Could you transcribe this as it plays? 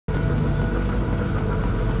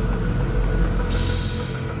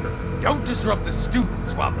Don't disrupt the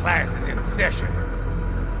students while class is in session.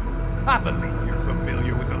 I believe you're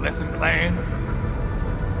familiar with the lesson plan.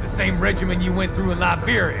 The same regimen you went through in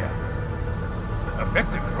Liberia.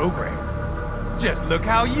 Effective program. Just look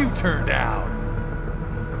how you turned out.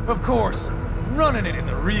 Of course, running it in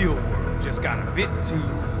the real world just got a bit too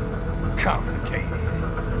complicated.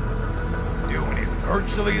 Doing it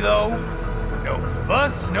virtually, though, no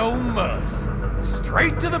fuss, no muss.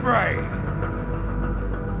 Straight to the brain.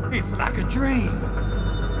 It's like a dream.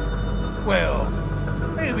 Well,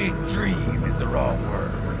 maybe dream is the wrong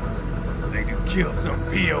word. They do kill some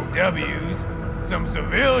POWs, some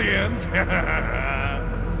civilians.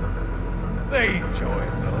 They enjoy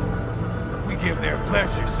it, though. We give their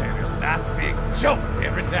pleasure centers a nice big jolt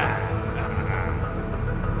every time.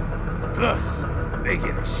 Plus, they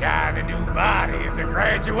get a shiny new body as a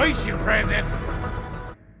graduation present.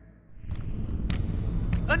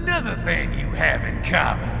 Another thing you have in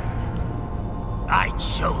common. I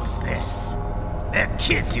chose this. They're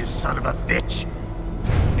kids, you son of a bitch.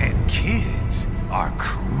 And kids are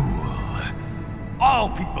cruel. All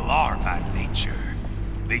people are by nature.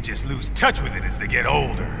 They just lose touch with it as they get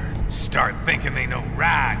older. Start thinking they know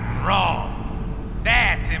right and wrong.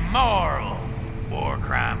 That's immoral. War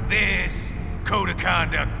crime this, code of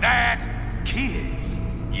conduct that. Kids,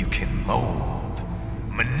 you can mold,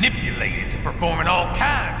 manipulate it to performing all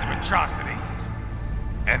kinds of atrocities.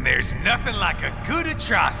 And there's nothing like a good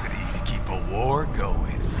atrocity to keep a war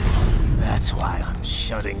going. That's why I'm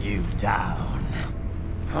shutting you down.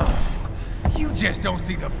 Oh, you just don't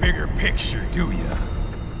see the bigger picture, do you?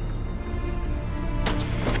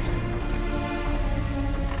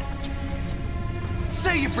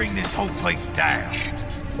 Say you bring this whole place down.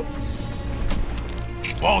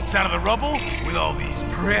 Waltz out of the rubble with all these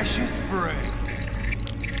precious brains.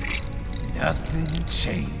 Nothing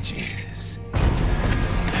changes.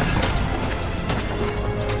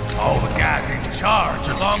 All the guys in charge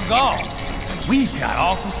are long gone. We've got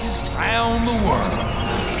offices round the world.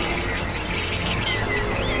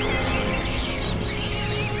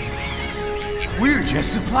 We're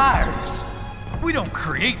just suppliers. We don't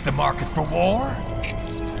create the market for war.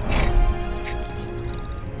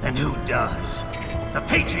 Then who does? The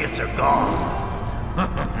Patriots are gone.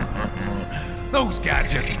 Those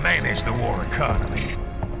guys just manage the war economy.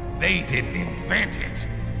 They didn't invent it.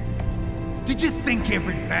 Did you think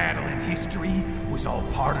every battle in history was all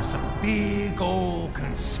part of some big old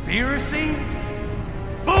conspiracy?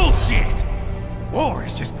 Bullshit! War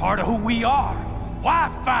is just part of who we are. Why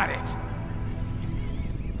fight it?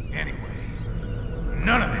 Anyway,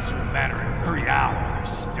 none of this will matter in 3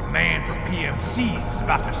 hours. Demand for PMCs is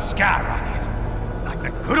about to skyrocket. Like the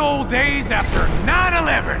good old days after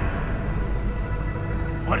 9/11.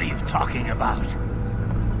 What are you talking about?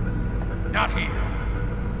 Not here.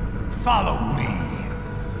 Follow me.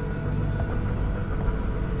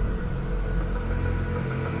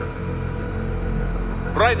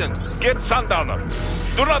 Raiden, get Sundowner.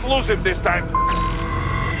 Do not lose him this time.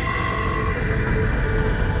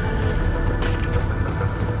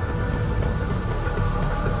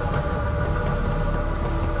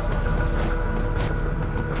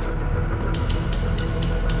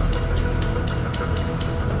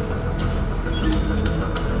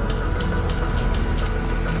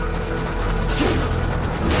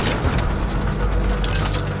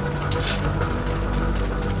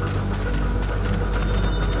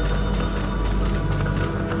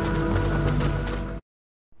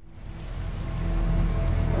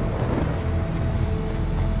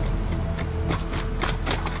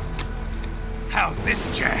 How's this,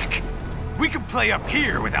 Jack? We can play up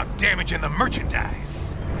here without damaging the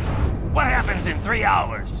merchandise. What happens in 3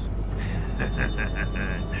 hours?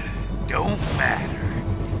 Don't matter.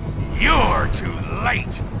 You're too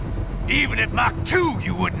late. Even at Mach 2,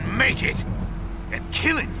 you wouldn't make it. And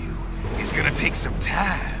killing you is gonna take some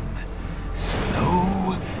time.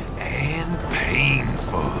 Slow and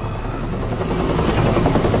painful.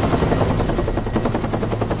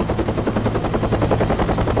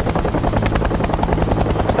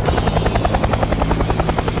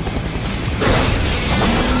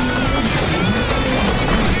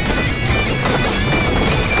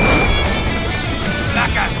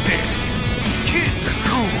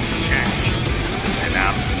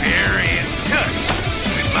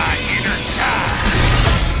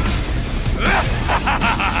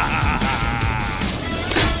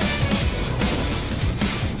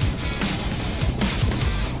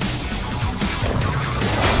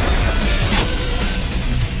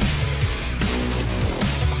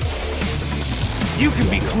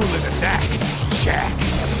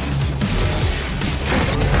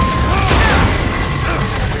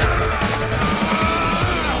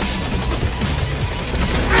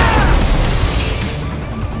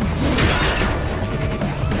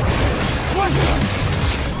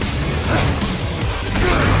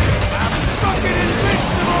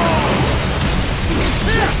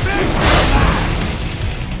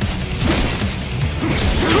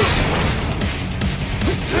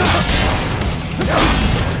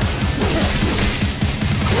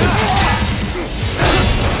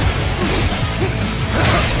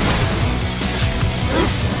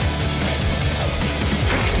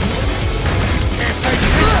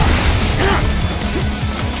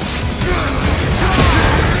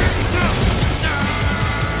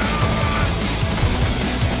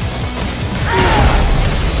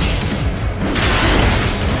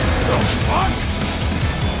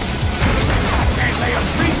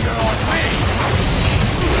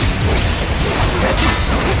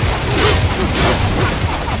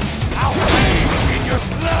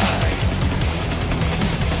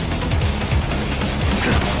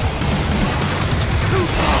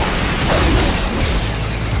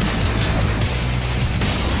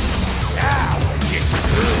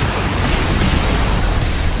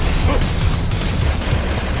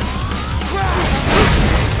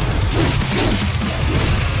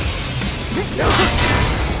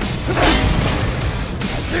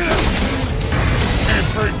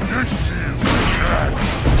 take this to you, Jack.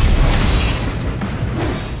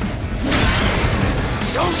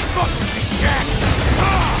 Don't fuck with me, Jack!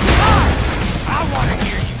 I want to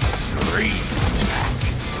hear you scream, Jack.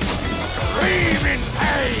 Scream in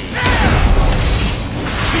pain!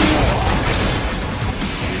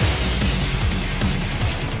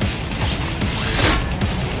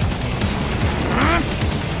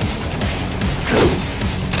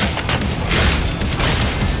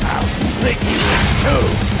 I'll split you in two!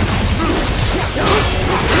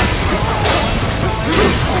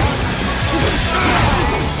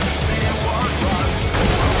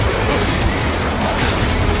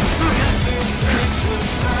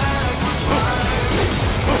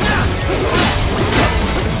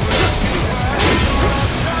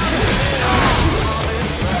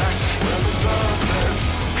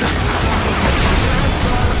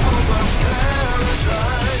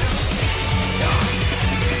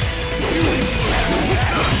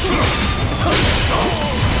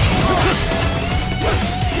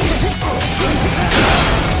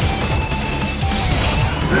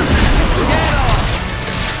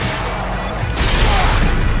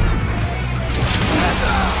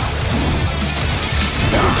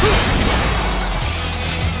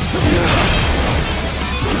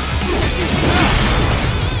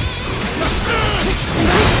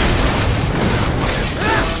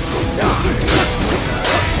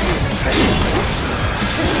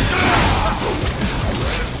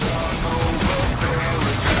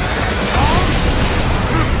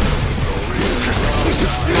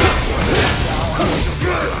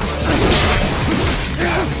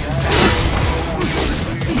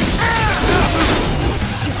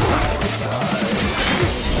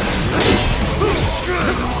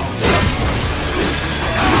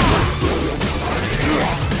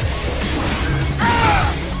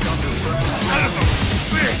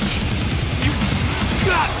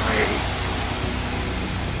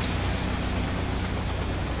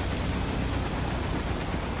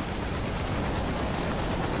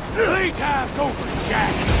 Playtime's over,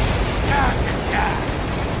 Jack! Time to die!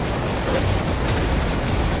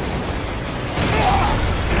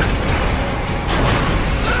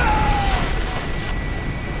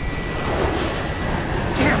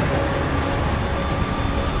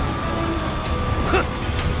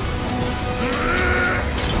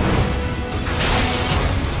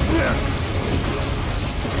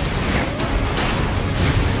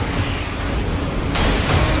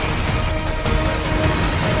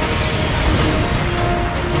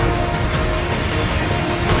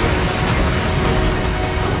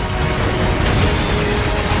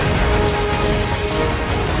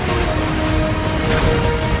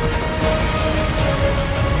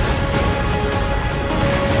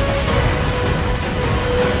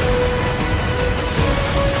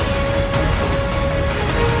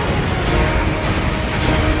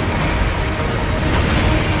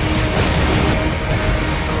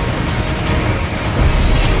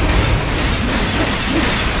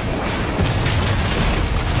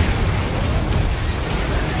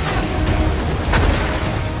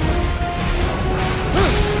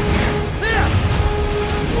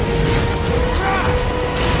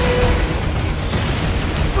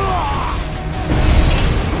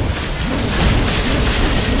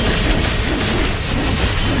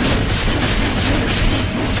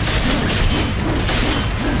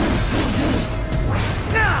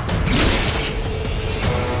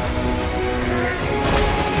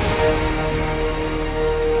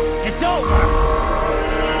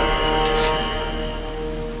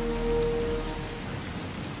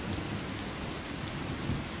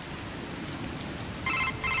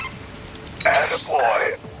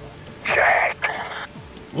 Attaboy, Jack.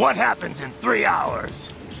 What happens in 3 hours?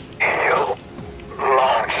 He'll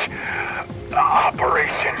launch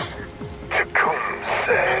Operation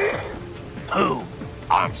Tecumseh. Who?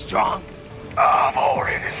 Armstrong? I've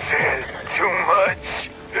already said too much.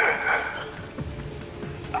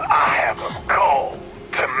 I have a call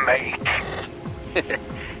to make.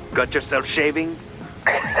 Got yourself shaving?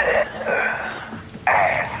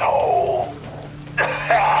 Asshole.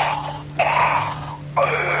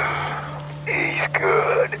 He's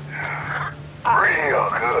good. Real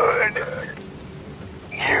good.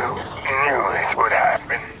 You knew this